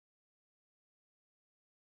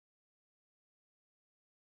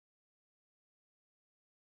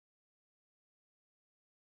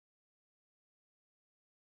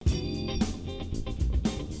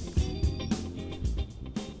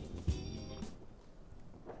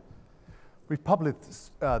We've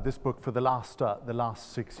published this book for the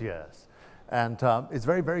last 6 years. And it's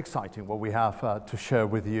very, very exciting what we have to share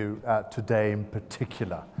with you today in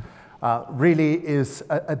particular. Really is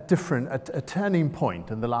a turning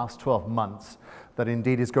point in the last 12 months that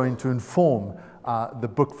indeed is going to inform the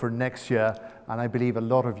book for next year, and I believe a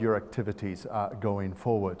lot of your activities going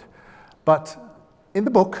forward. But in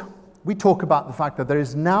the book, we talk about the fact that there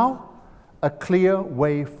is now a clear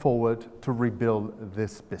way forward to rebuild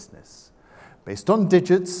this business, based on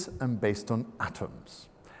digits and based on atoms.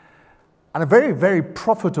 And a very, very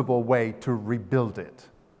profitable way to rebuild it.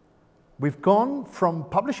 We've gone from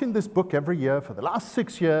publishing this book every year for the last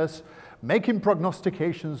 6 years, making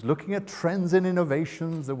prognostications, looking at trends in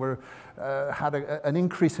innovations that had an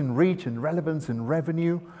increase in reach and relevance and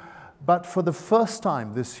revenue. But for the first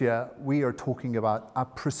time this year, we are talking about a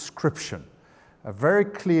prescription, a very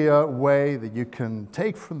clear way that you can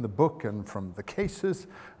take from the book and from the cases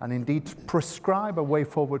and indeed prescribe a way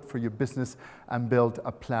forward for your business and build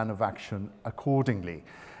a plan of action accordingly.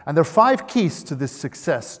 And there are 5 keys to this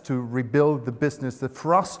success to rebuild the business that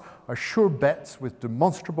for us are sure bets with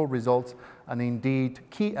demonstrable results and indeed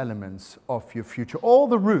key elements of your future. All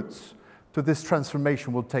the routes to this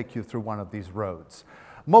transformation will take you through one of these roads.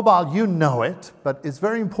 Mobile, you know it, but it's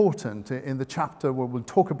very important in the chapter where we'll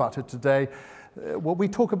talk about it today. What we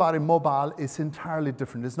talk about in mobile is entirely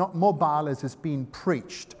different. It's not mobile as it's being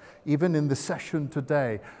preached, even in the session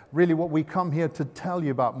today. Really what we come here to tell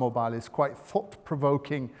you about mobile is quite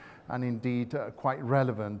thought-provoking and indeed quite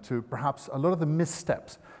relevant to perhaps a lot of the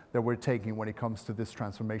missteps that we're taking when it comes to this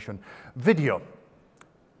transformation. Video.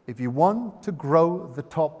 If you want to grow the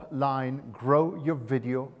top line, grow your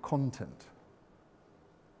video content.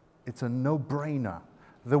 It's a no-brainer.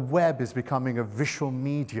 The web is becoming a visual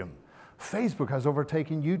medium. Facebook has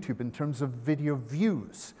overtaken YouTube in terms of video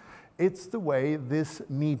views. It's the way this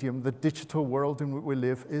medium, the digital world in which we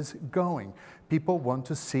live, is going. People want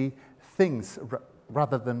to see things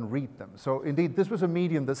rather than read them. So indeed, this was a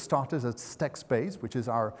medium that started as text-based, which is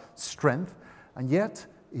our strength. And yet,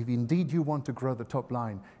 if indeed you want to grow the top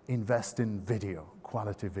line, invest in video,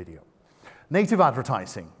 quality video. Native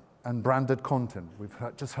advertising and branded content. We've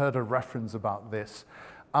just heard a reference about this.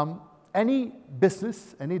 Any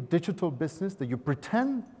business, any digital business that you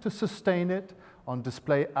pretend to sustain it on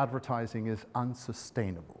display advertising is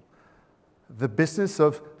unsustainable. The business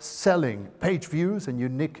of selling page views and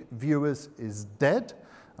unique viewers is dead,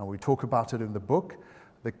 and we talk about it in the book.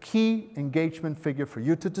 The key engagement figure for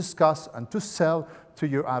you to discuss and to sell to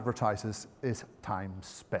your advertisers is time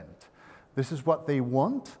spent. This is what they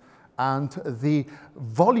want, and the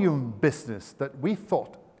volume business that we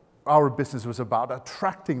thought our business was about,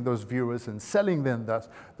 attracting those viewers and selling them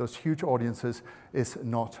those huge audiences, is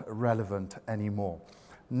not relevant anymore.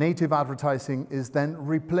 Native advertising is then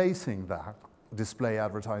replacing that display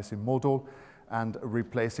advertising model and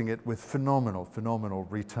replacing it with phenomenal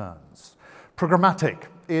returns. Programmatic,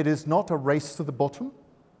 it is not a race to the bottom.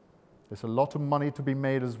 There's a lot of money to be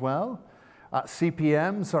made as well.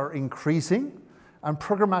 CPMs are increasing, and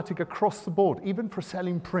programmatic across the board, even for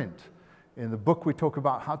selling print. In the book, we talk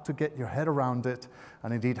about how to get your head around it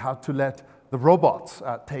and indeed how to let the robots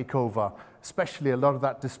take over, especially a lot of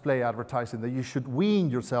that display advertising that you should wean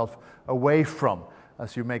yourself away from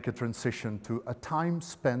as you make a transition to a time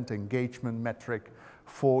spent engagement metric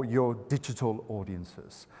for your digital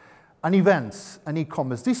audiences. And events and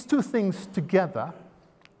e-commerce, these two things together,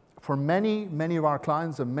 for many of our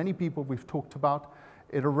clients and many people we've talked about,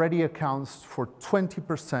 it already accounts for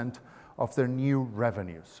 20% of their new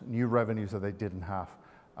revenues that they didn't have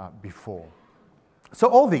before. So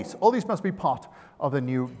all these must be part of the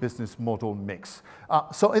new business model mix.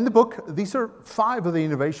 So in the book, these are 5 of the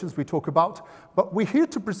innovations we talk about, but we're here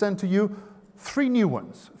to present to you 3 new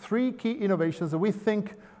ones, 3 key innovations that we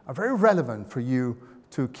think are very relevant for you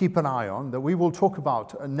to keep an eye on, that we will talk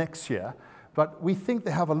about next year. But we think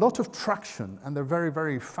they have a lot of traction and they're very,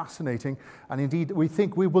 very fascinating. And indeed, we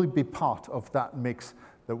think we will be part of that mix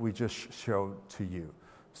that we just showed to you.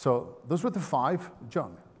 So those were the 5.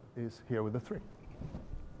 John is here with the 3.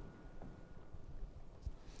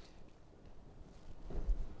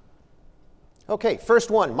 Okay,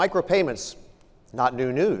 first one, micropayments. Not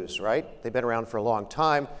new news, right? They've been around for a long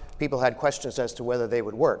time. People had questions as to whether they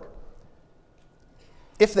would work.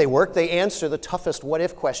 If they work, they answer the toughest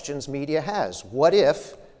what-if questions media has. What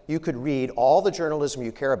if you could read all the journalism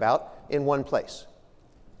you care about in one place?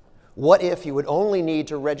 What if you would only need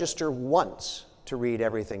to register once to read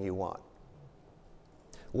everything you want?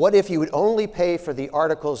 What if you would only pay for the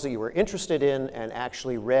articles that you were interested in and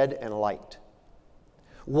actually read and liked?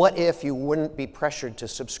 What if you wouldn't be pressured to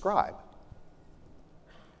subscribe?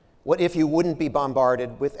 What if you wouldn't be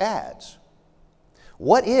bombarded with ads?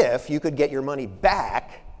 What if you could get your money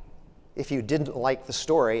back if you didn't like the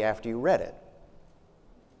story after you read it?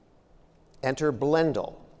 Enter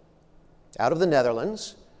Blendel. Out of the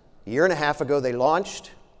Netherlands, a year and a half ago they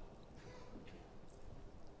launched.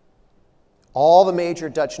 All the major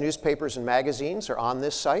Dutch newspapers and magazines are on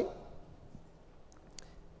this site.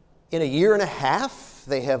 In a year and a half,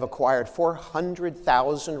 they have acquired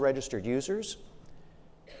 400,000 registered users.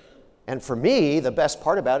 And for me, the best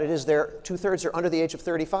part about it is two-thirds are under the age of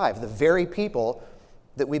 35, the very people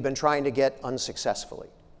that we've been trying to get unsuccessfully.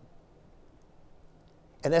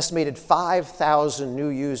 An estimated 5,000 new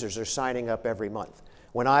users are signing up every month.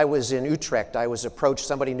 When I was in Utrecht, I was approached,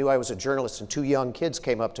 somebody knew I was a journalist, and two young kids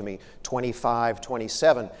came up to me, 25,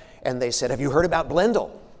 27, and they said, "Have you heard about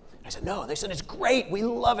Blendel?" I said, "No." They said, "It's great, we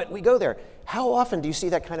love it, we go there." How often do you see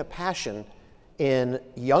that kind of passion in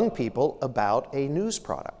young people about a news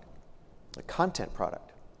product, a content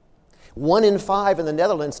product? 1 in 5 in the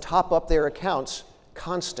Netherlands top up their accounts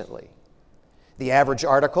constantly. The average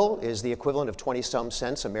article is the equivalent of 20-some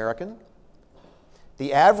cents American.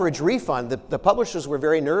 The average refund, the publishers were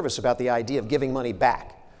very nervous about the idea of giving money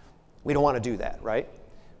back. We don't want to do that, right?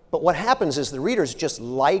 But what happens is the readers just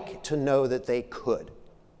like to know that they could,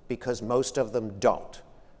 because most of them don't.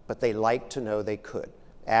 But they like to know they could.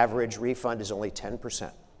 Average refund is only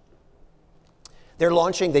 10%.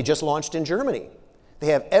 They just launched in Germany. They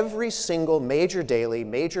have every single major daily,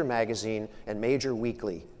 major magazine, and major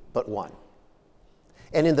weekly but one.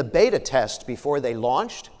 And in the beta test before they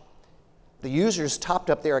launched, the users topped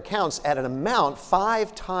up their accounts at an amount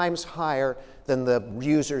 5 times higher than the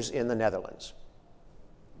users in the Netherlands.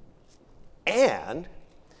 And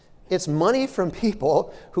it's money from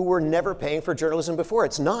people who were never paying for journalism before.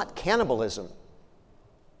 It's not cannibalism.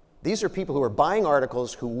 These are people who are buying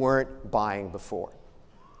articles who weren't buying before.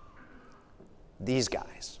 These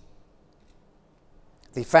guys.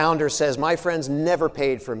 The founder says, "My friends never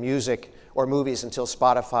paid for music or movies until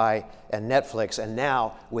Spotify and Netflix, and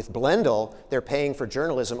now with Blendel, they're paying for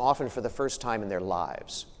journalism often for the first time in their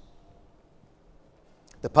lives."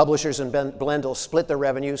 The publishers in Blendel split the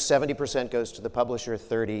revenue. 70% goes to the publisher,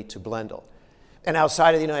 30% to Blendel. And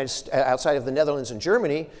outside of the Netherlands and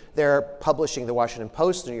Germany, they're publishing the Washington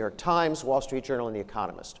Post, the New York Times, Wall Street Journal, and The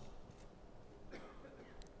Economist.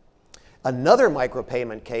 Another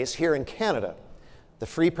micropayment case here in Canada, the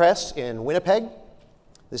Free Press in Winnipeg.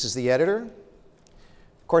 This is the editor.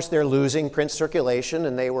 Of course, they're losing print circulation,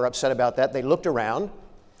 and they were upset about that. They looked around,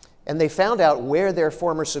 and they found out where their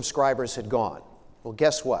former subscribers had gone. Well,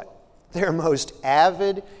 guess what? Their most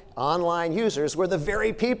avid online users were the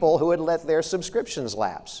very people who had let their subscriptions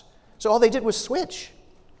lapse. So all they did was switch.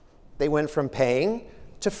 They went from paying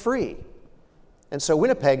to free. And so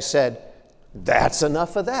Winnipeg said, "That's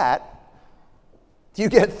enough of that. You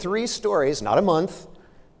get 3 stories, not a month,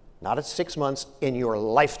 not at 6 months, in your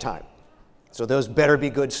lifetime. So those better be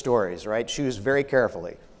good stories, right? Choose very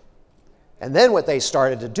carefully." And then what they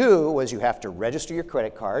started to do was you have to register your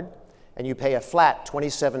credit card, and you pay a flat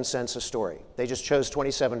 27 cents a story. They just chose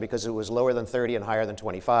 27 because it was lower than 30 and higher than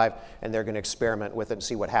 25, and they're going to experiment with it and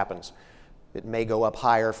see what happens. It may go up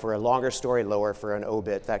higher for a longer story, lower for an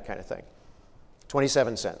obit, that kind of thing.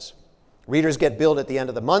 27 cents. Readers get billed at the end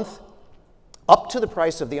of the month, up to the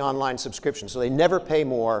price of the online subscription, so they never pay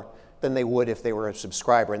more than they would if they were a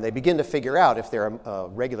subscriber. And they begin to figure out, if they're a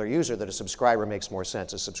regular user, that a subscriber makes more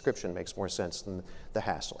sense, a subscription makes more sense than the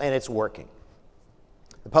hassle. And it's working.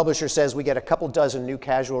 The publisher says we get a couple dozen new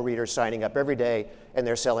casual readers signing up every day, and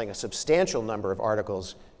they're selling a substantial number of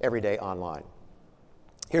articles every day online.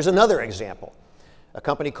 Here's another example, a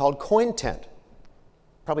company called CoinTent.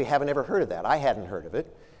 Probably haven't ever heard of that. I hadn't heard of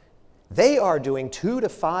it. They are doing 2 to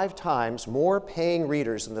 5 times more paying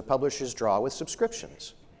readers than the publishers draw with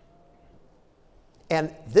subscriptions.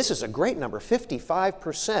 And this is a great number.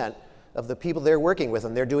 55% of the people they're working with,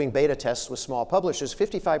 and they're doing beta tests with small publishers,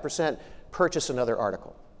 55% purchase another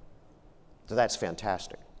article. So that's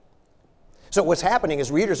fantastic. So what's happening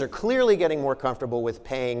is readers are clearly getting more comfortable with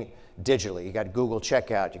paying digitally. You got Google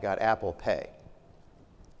Checkout, you got Apple Pay.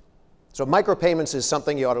 So micropayments is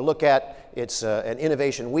something you ought to look at. It's an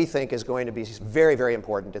innovation we think is going to be very, very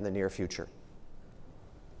important in the near future.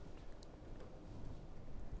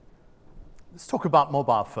 Let's talk about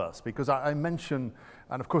mobile first, because I mentioned,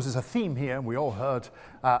 and of course there's a theme here, and we all heard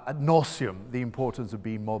ad nauseum the importance of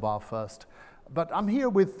being mobile first. But I'm here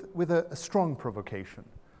with a strong provocation,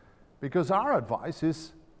 because our advice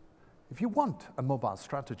is, if you want a mobile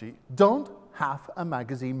strategy, don't have a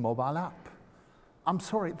magazine mobile app. I'm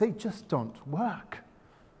sorry, they just don't work.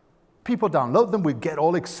 People download them, we get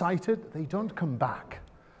all excited, they don't come back.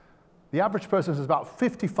 The average person has about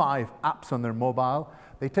 55 apps on their mobile.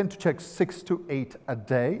 They tend to check 6 to 8 a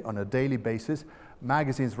day on a daily basis.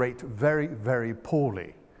 Magazines rate very, very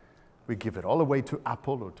poorly. We give it all away to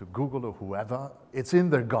Apple or to Google or whoever. It's in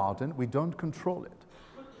their garden. We don't control it.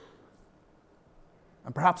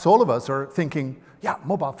 And perhaps all of us are thinking, yeah,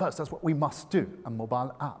 mobile first, that's what we must do, a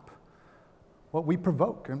mobile app. Well, we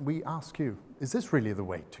provoke and we ask you, is this really the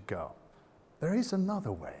way to go? There is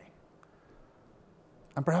another way.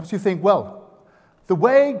 And perhaps you think, well, the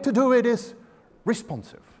way to do it is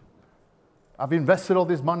responsive. I've invested all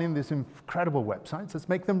this money in these incredible websites. Let's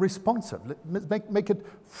make them responsive. Let's make it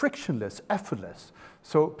frictionless, effortless,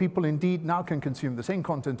 so people indeed now can consume the same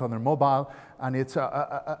content on their mobile, and it's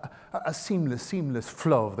a seamless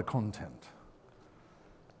flow of the content.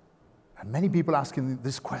 And many people asking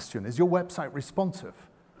this question, is your website responsive?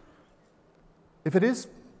 If it is,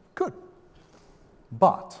 good.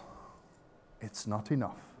 But it's not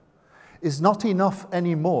enough. It's not enough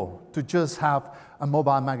anymore to just have a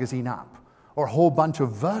mobile magazine app or a whole bunch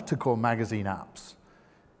of vertical magazine apps.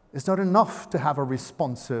 It's not enough to have a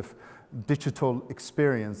responsive digital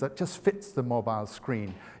experience that just fits the mobile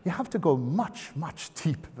screen. You have to go much, much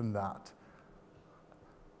deeper than that.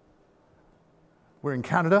 We're in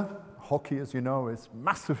Canada. Hockey, as you know, is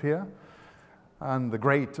massive here. And the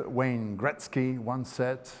great Wayne Gretzky once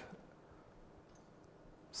said,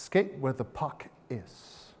 skate where the puck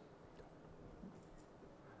is.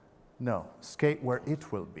 No, skate where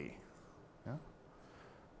it will be. Yeah?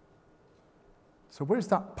 So where's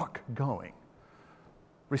that puck going?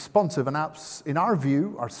 Responsive and apps, in our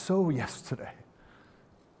view, are so yesterday.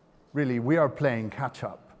 Really, we are playing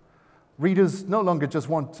catch-up. Readers no longer just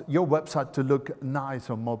want your website to look nice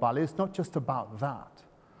on mobile. It's not just about that.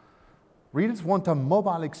 Readers want a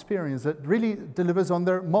mobile experience that really delivers on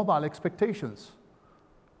their mobile expectations.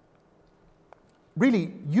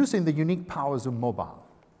 Really using the unique powers of mobile.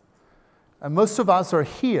 And most of us are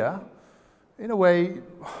here, in a way,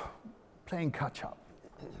 playing catch-up,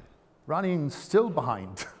 running still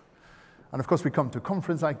behind. And of course, we come to a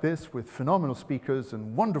conference like this with phenomenal speakers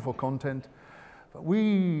and wonderful content, but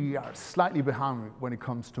we are slightly behind when it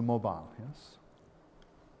comes to mobile, yes?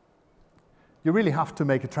 You really have to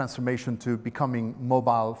make a transformation to becoming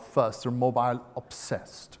mobile first or mobile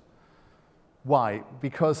obsessed. Why?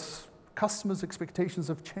 Because customers' expectations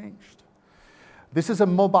have changed. This is a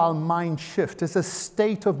mobile mind shift. It's a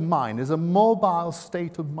state of mind. It's a mobile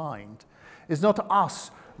state of mind. It's not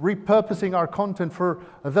us repurposing our content for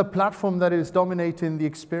the platform that is dominating the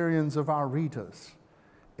experience of our readers.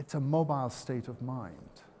 It's a mobile state of mind.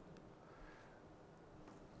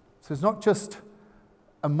 So it's not just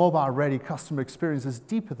a mobile-ready customer experience. It's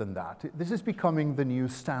deeper than that. This is becoming the new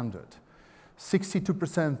standard.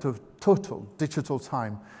 62% of total digital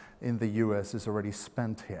time in the US is already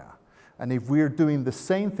spent here. And if we're doing the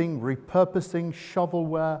same thing, repurposing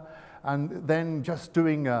shovelware, and then just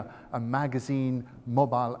doing a magazine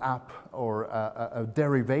mobile app or a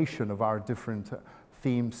derivation of our different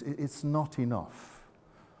themes, it's not enough.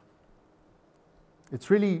 It's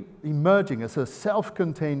really emerging as a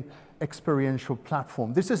self-contained experiential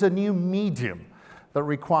platform. This is a new medium that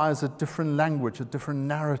requires a different language, a different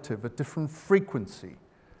narrative, a different frequency.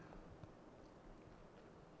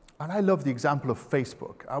 And I love the example of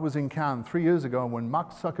Facebook. I was in Cannes 3 years ago when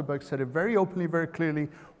Mark Zuckerberg said it very openly, very clearly,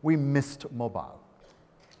 we missed mobile.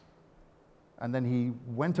 And then he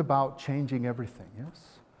went about changing everything,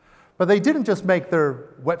 yes? But they didn't just make their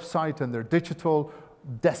website and their digital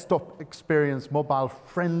desktop experience mobile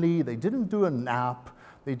friendly. They didn't do an app.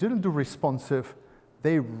 They didn't do responsive.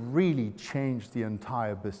 They really changed the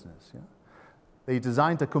entire business. Yeah? They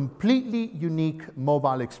designed a completely unique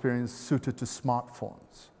mobile experience suited to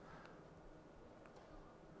smartphones.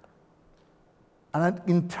 And an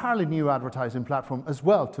entirely new advertising platform as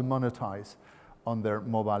well to monetize on their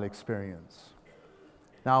mobile experience.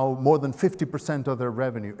 Now, more than 50% of their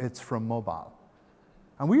revenue, it's from mobile.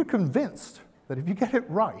 And we are convinced that if you get it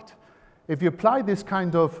right, if you apply this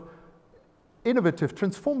kind of innovative,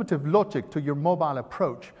 transformative logic to your mobile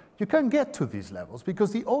approach, you can get to these levels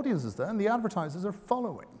because the audience is there and the advertisers are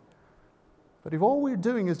following. But if all we're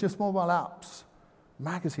doing is just mobile apps,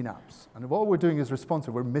 magazine apps, and if all we're doing is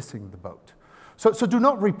responsive, we're missing the boat. So do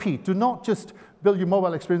not repeat. Do not just build your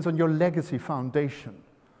mobile experience on your legacy foundation.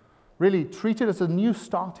 Really, treat it as a new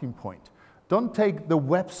starting point. Don't take the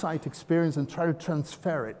website experience and try to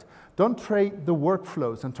transfer it. Don't trade the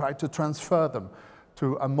workflows and try to transfer them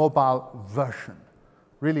to a mobile version.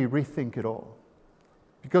 Really rethink it all.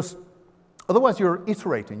 Because otherwise you're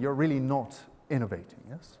iterating, you're really not innovating,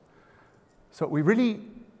 yes? So we really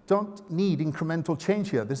don't need incremental change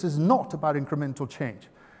here. This is not about incremental change.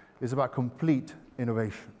 is about complete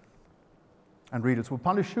innovation. And readers will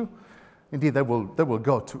punish you. Indeed, they will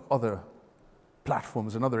go to other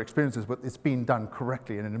platforms and other experiences, but it's being done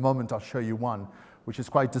correctly. And in a moment, I'll show you one which is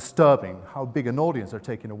quite disturbing, how big an audience they're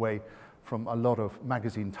taking away from a lot of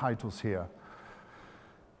magazine titles here.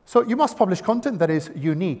 So you must publish content that is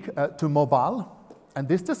unique to mobile. And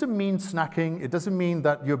this doesn't mean snacking. It doesn't mean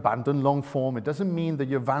that you abandon long form. It doesn't mean that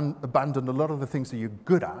you abandon a lot of the things that you're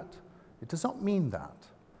good at. It does not mean that.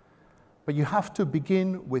 But you have to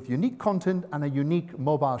begin with unique content and a unique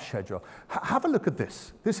mobile schedule. Have a look at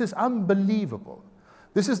this. This is unbelievable.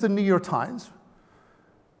 This is the New York Times.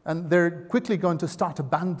 And they're quickly going to start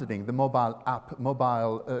abandoning the mobile app,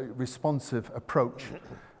 mobile responsive approach.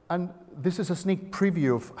 And this is a sneak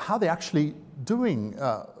preview of how they're actually doing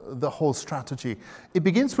the whole strategy. It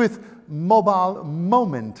begins with mobile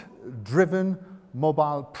moment-driven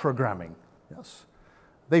mobile programming. Yes.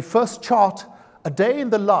 They first chart a day in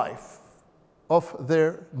the life of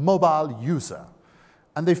their mobile user.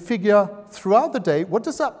 And they figure throughout the day, what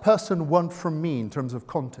does that person want from me in terms of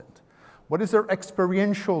content? What is their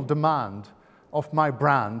experiential demand of my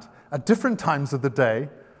brand at different times of the day,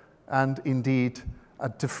 and indeed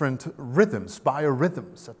at different rhythms,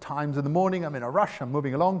 biorhythms. At times in the morning, I'm in a rush, I'm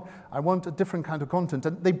moving along, I want a different kind of content.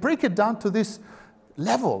 And they break it down to this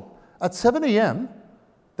level. At 7 a.m.,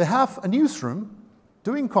 they have a newsroom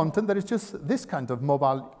doing content that is just this kind of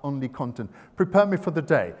mobile-only content. Prepare me for the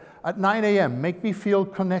day. At 9 a.m., make me feel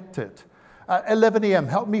connected. At 11 a.m.,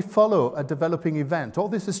 help me follow a developing event. All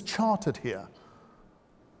this is charted here.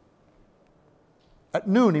 At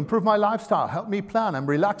noon, improve my lifestyle. Help me plan. I'm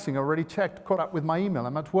relaxing. I already checked, caught up with my email.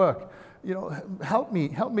 I'm at work. You know, help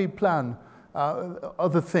me plan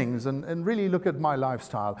other things and really look at my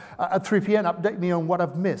lifestyle. At 3 p.m., update me on what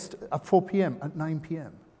I've missed. At 4 p.m., at 9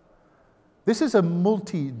 p.m. This is a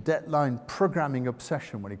multi-deadline programming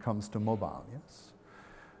obsession when it comes to mobile, yes?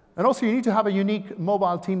 And also, you need to have a unique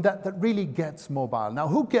mobile team that really gets mobile. Now,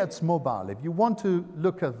 who gets mobile? If you want to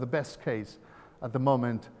look at the best case at the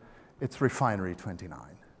moment, it's Refinery 29.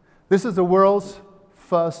 This is the world's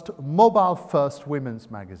first mobile-first women's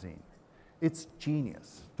magazine. It's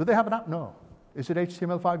genius. Do they have an app? No. Is it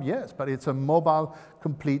HTML5? Yes, but it's a mobile,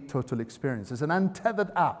 complete, total experience. It's an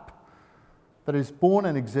untethered app that is born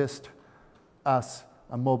and exists as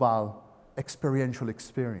a mobile experiential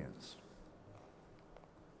experience.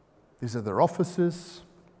 These are their offices.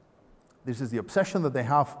 This is the obsession that they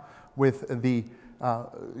have with the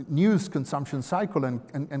news consumption cycle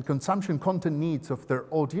and consumption content needs of their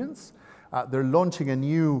audience. They're launching a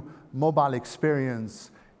new mobile experience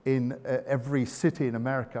in every city in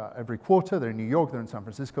America every quarter. They're in New York, they're in San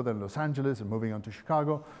Francisco, they're in Los Angeles, they're moving on to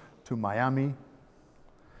Chicago, to Miami.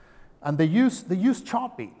 And they use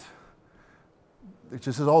Chartbeat, which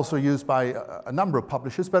is also used by a number of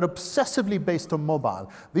publishers, but obsessively based on mobile.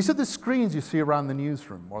 These are the screens you see around the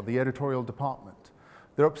newsroom or the editorial department.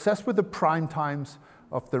 They're obsessed with the prime times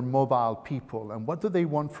of their mobile people. And what do they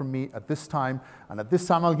want from me at this time? And at this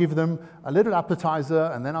time, I'll give them a little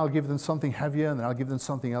appetizer, and then I'll give them something heavier, and then I'll give them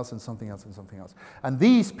something else, and something else, and something else. And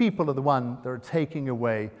these people are the ones that are taking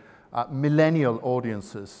away millennial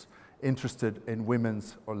audiences interested in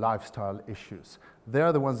women's or lifestyle issues.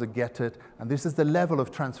 They're the ones that get it, and this is the level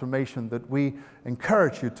of transformation that we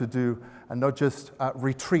encourage you to do, and not just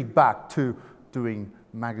retreat back to doing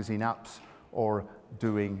magazine apps or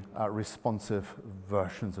doing responsive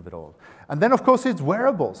versions of it all. And then, of course, it's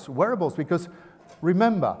wearables. Wearables, because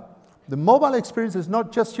remember, the mobile experience is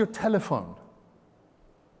not just your telephone.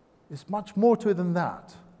 It's much more to it than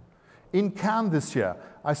that. In Cannes this year,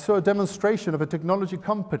 I saw a demonstration of a technology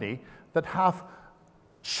company that have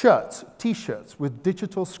shirts, T-shirts with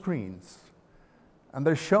digital screens. And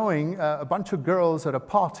they're showing a bunch of girls at a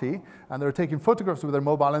party, and they're taking photographs with their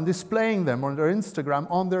mobile and displaying them on their Instagram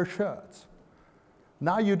on their shirts.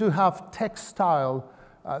 Now you do have textile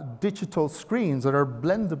digital screens that are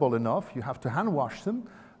blendable enough. You have to hand wash them,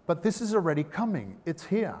 but this is already coming. It's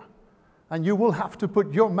here. And you will have to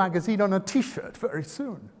put your magazine on a T-shirt very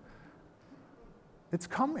soon. It's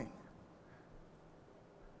coming.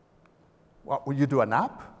 Well, will you do an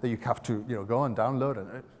app that you have to go and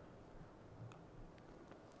download?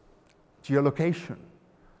 Geolocation,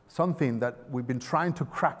 something that we've been trying to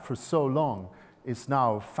crack for so long, is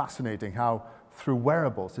now fascinating how through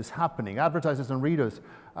wearables is happening. Advertisers and readers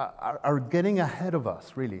are getting ahead of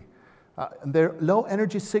us, really. And they're low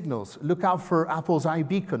energy signals. Look out for Apple's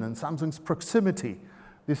iBeacon and Samsung's Proximity.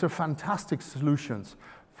 These are fantastic solutions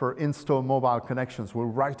for in-store mobile connections. We'll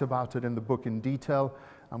write about it in the book in detail,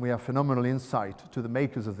 and we have phenomenal insight to the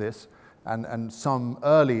makers of this and some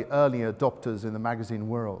early adopters in the magazine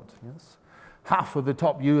world. Yes? Half of the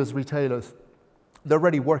top US retailers, they're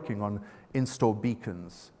already working on in-store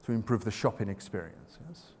beacons to improve the shopping experience.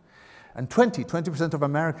 Yes? And 20% of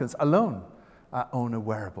Americans alone own a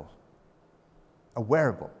wearable. A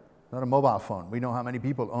wearable, not a mobile phone. We know how many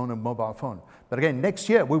people own a mobile phone. But again, next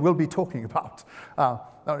year we will be talking about, no,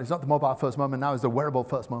 it's not the mobile first moment, now it's the wearable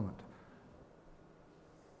first moment.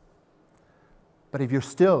 But if you're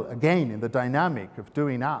still, again, in the dynamic of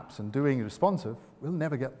doing apps and doing responsive, we'll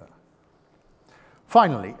never get there.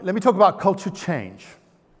 Finally, let me talk about culture change.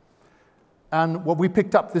 And what we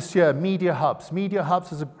picked up this year, media hubs. Media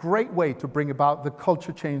hubs is a great way to bring about the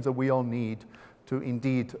culture change that we all need to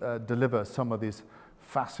indeed deliver some of these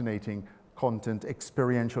fascinating content,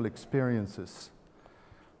 experiential experiences.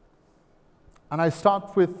 And I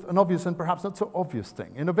start with an obvious and perhaps not so obvious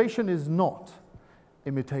thing. Innovation is not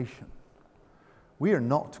imitation. We are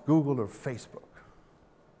not Google or Facebook.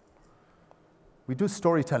 We do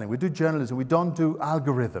storytelling, we do journalism, we don't do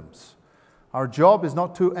algorithms. Our job is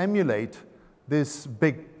not to emulate these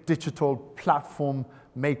big digital platform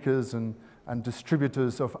makers and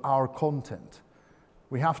distributors of our content.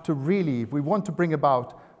 We have to really, if we want to bring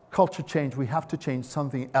about culture change, we have to change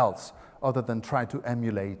something else other than try to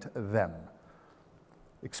emulate them.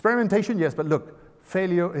 Experimentation, yes, but look,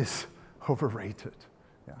 failure is overrated.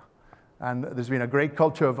 Yeah. And there's been a great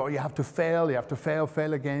culture of, oh, you have to fail,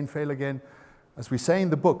 fail again, fail again. As we say in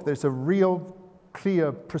the book, there's a real,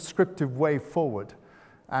 clear, prescriptive way forward.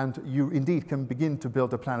 And you indeed can begin to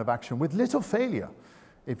build a plan of action with little failure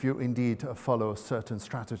if you indeed follow certain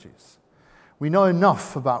strategies. We know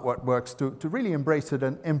enough about what works to really embrace it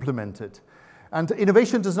and implement it. And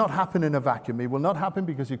innovation does not happen in a vacuum. It will not happen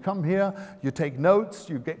because you come here, you take notes,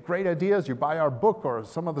 you get great ideas, you buy our book or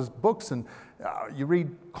some of those books, and you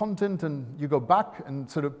read content and you go back and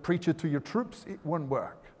sort of preach it to your troops. It won't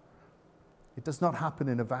work. It does not happen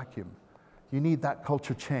in a vacuum. You need that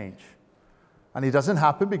culture change. And it doesn't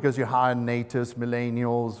happen because you hire natives,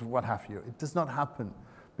 millennials, what have you. It does not happen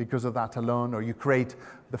because of that alone, or you create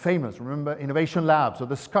the famous, remember, innovation labs or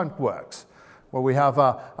the skunk works, where we have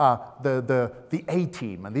the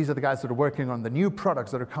A-team, and these are the guys that are working on the new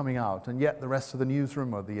products that are coming out, and yet the rest of the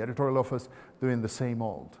newsroom or the editorial office doing the same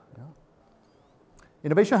old. Yeah?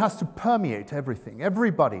 Innovation has to permeate everything,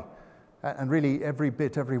 everybody, and really every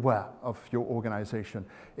bit, everywhere of your organization.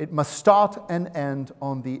 It must start and end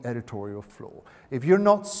on the editorial floor. If you're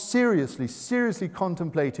not seriously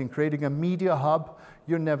contemplating creating a media hub,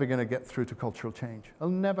 you're never going to get through to cultural change. It'll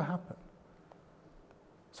never happen.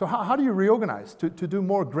 So how do you reorganize to do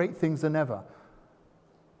more great things than ever?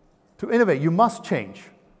 To innovate, you must change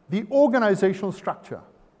the organizational structure.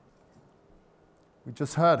 We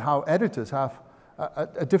just heard how editors have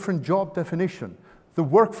a different job definition. The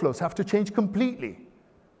workflows have to change completely.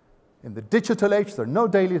 In the digital age, there are no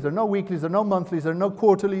dailies, there are no weeklies, there are no monthlies, there are no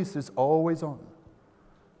quarterlies, it's always on.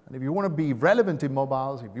 And if you want to be relevant in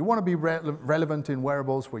mobiles, if you want to be relevant in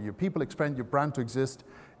wearables where your people expect your brand to exist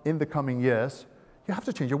in the coming years, you have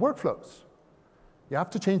to change your workflows. You have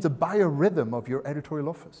to change the biorhythm of your editorial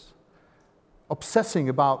office. Obsessing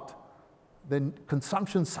about the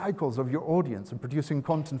consumption cycles of your audience and producing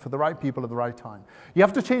content for the right people at the right time. You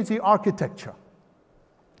have to change the architecture.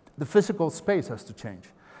 The physical space has to change.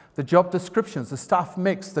 The job descriptions, the staff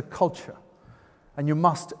mix, the culture. And you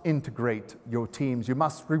must integrate your teams. You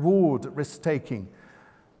must reward risk-taking.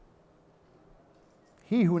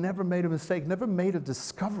 He who never made a mistake never made a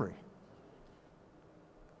discovery.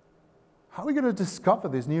 How are we going to discover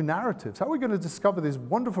these new narratives? How are we going to discover these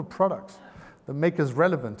wonderful products that make us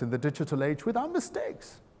relevant in the digital age without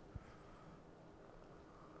mistakes?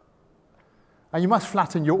 And you must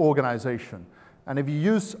flatten your organization. And if you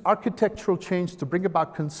use architectural change to bring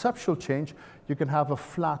about conceptual change, you can have a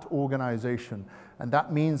flat organization. And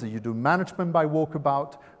that means that you do management by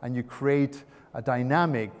walkabout, and you create a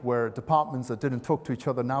dynamic where departments that didn't talk to each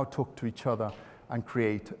other now talk to each other and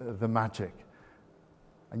create the magic.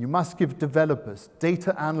 And you must give developers,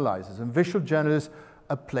 data analyzers, and visual journalists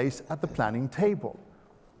a place at the planning table.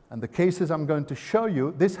 And the cases I'm going to show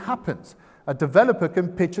you, this happens. A developer can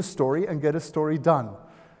pitch a story and get a story done.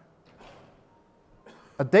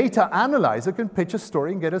 A data analyzer can pitch a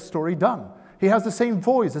story and get a story done. He has the same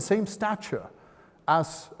voice, the same stature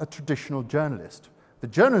as a traditional journalist. The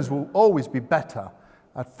journalist will always be better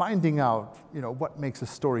at finding out, what makes a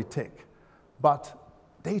story tick. But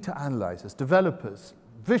data analyzers, developers,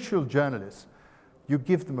 visual journalists, you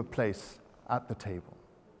give them a place at the table.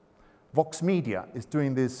 Vox Media is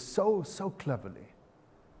doing this so cleverly.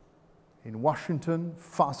 In Washington,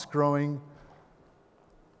 fast-growing.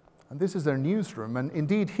 And this is their newsroom. And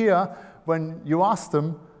indeed here, when you ask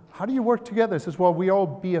them, how do you work together? They says, well, we're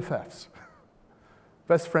all BFFs.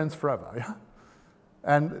 best friends forever, yeah?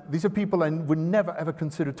 And these are people I would never ever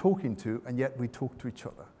consider talking to, and yet we talk to each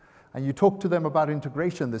other. And you talk to them about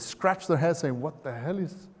integration, they scratch their heads saying, what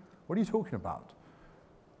are you talking about?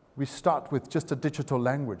 We start with just a digital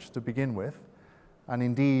language to begin with, and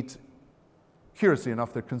indeed, curiously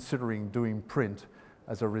enough, they're considering doing print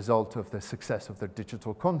as a result of the success of their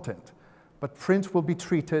digital content. But print will be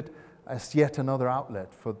treated as yet another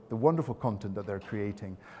outlet for the wonderful content that they're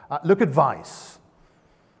creating. Look at Vice.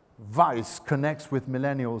 Vice connects with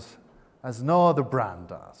millennials as no other brand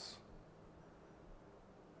does.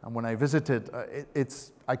 And when I visited,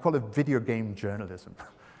 I call it video game journalism.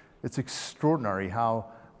 It's extraordinary how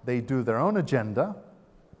they do their own agenda.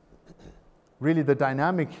 Really, the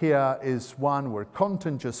dynamic here is one where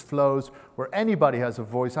content just flows, where anybody has a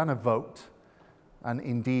voice and a vote. And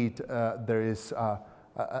indeed, there is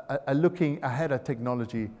a looking ahead at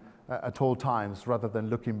technology at all times rather than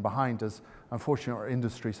looking behind, as unfortunately our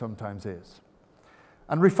industry sometimes is.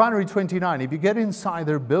 And Refinery 29, if you get inside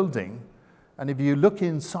their building, and if you look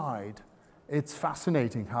inside, it's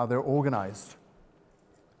fascinating how they're organized.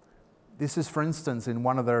 This is, for instance, in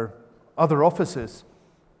one of their other offices.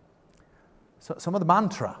 So some of the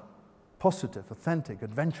mantra: positive, authentic,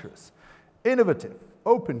 adventurous, innovative,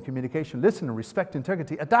 open communication, listen, respect,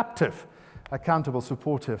 integrity, adaptive, accountable,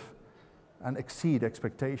 supportive, and exceed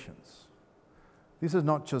expectations. These are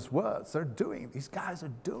not just words, these guys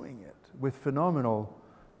are doing it with phenomenal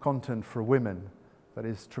content for women that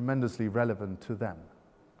is tremendously relevant to them.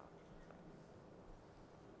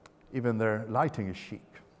 Even their lighting is chic.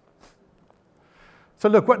 So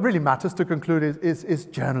look, what really matters to conclude is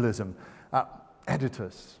journalism.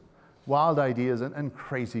 Editors, wild ideas and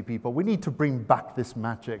crazy people. We need to bring back this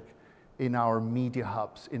magic in our media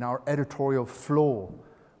hubs, in our editorial floor.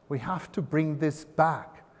 We have to bring this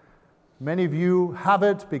back. Many of you have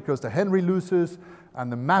it because the Henry Luces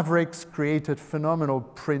and the Mavericks created phenomenal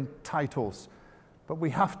print titles. But we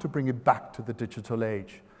have to bring it back to the digital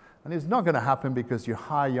age. And it's not going to happen because you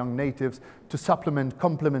hire young natives to supplement,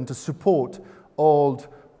 complement, to support old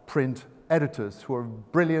print editors who are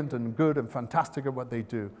brilliant and good and fantastic at what they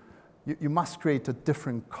do. You must create a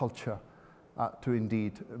different culture to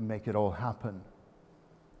indeed make it all happen.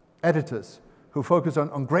 Editors who focus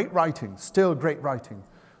on great writing, still great writing,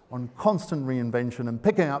 on constant reinvention and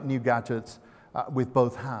picking up new gadgets with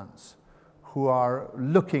both hands, who are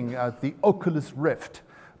looking at the Oculus Rift,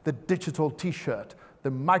 the digital t-shirt,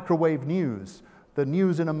 the microwave news, the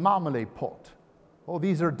news in a marmalade pot. All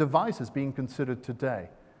these are devices being considered today.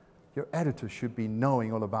 Your editors should be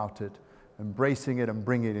knowing all about it, embracing it, and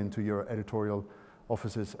bringing it into your editorial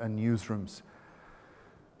offices and newsrooms.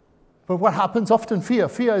 But what happens? Often fear.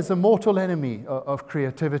 Fear is a mortal enemy of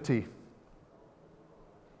creativity.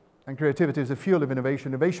 And creativity is the fuel of innovation.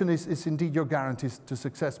 Innovation is indeed your guarantee to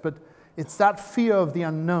success, but it's that fear of the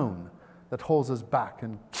unknown that holds us back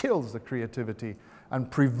and kills the creativity and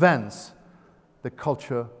prevents the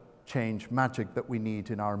culture change magic that we need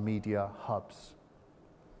in our media hubs.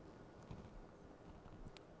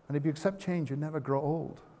 And if you accept change, you never grow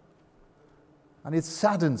old. And it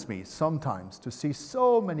saddens me sometimes to see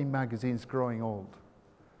so many magazines growing old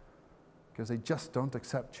because they just don't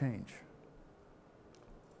accept change.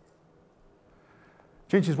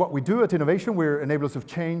 Change is what we do at Innovation. We're enablers of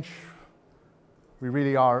change. We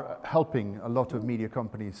really are helping a lot of media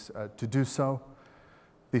companies to do so.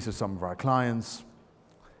 These are some of our clients.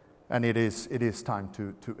 And it is time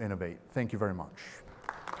to innovate. Thank you very much.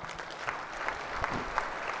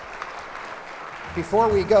 Before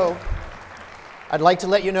we go, I'd like to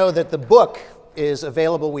let you know that the book is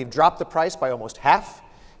available. We've dropped the price by almost half.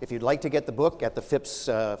 If you'd like to get the book at the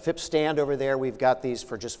FIPP stand over there, we've got these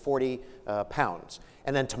for just 40 pounds.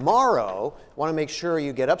 And then tomorrow, I want to make sure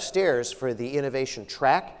you get upstairs for the innovation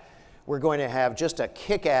track. We're going to have just a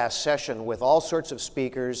kick-ass session with all sorts of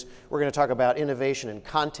speakers. We're going to talk about innovation in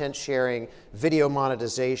content sharing, video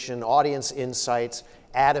monetization, audience insights,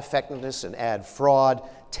 ad effectiveness and ad fraud,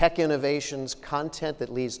 tech innovations, content that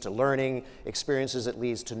leads to learning, experiences that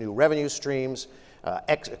leads to new revenue streams,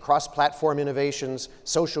 cross-platform innovations,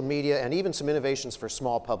 social media, and even some innovations for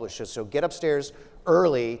small publishers. So get upstairs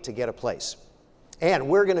early to get a place. And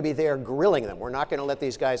we're going to be there grilling them. We're not going to let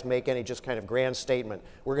these guys make any just kind of grand statement.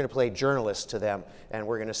 We're going to play journalists to them, and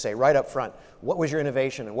we're going to say right up front, what was your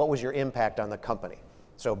innovation and what was your impact on the company?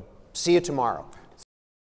 So see you tomorrow.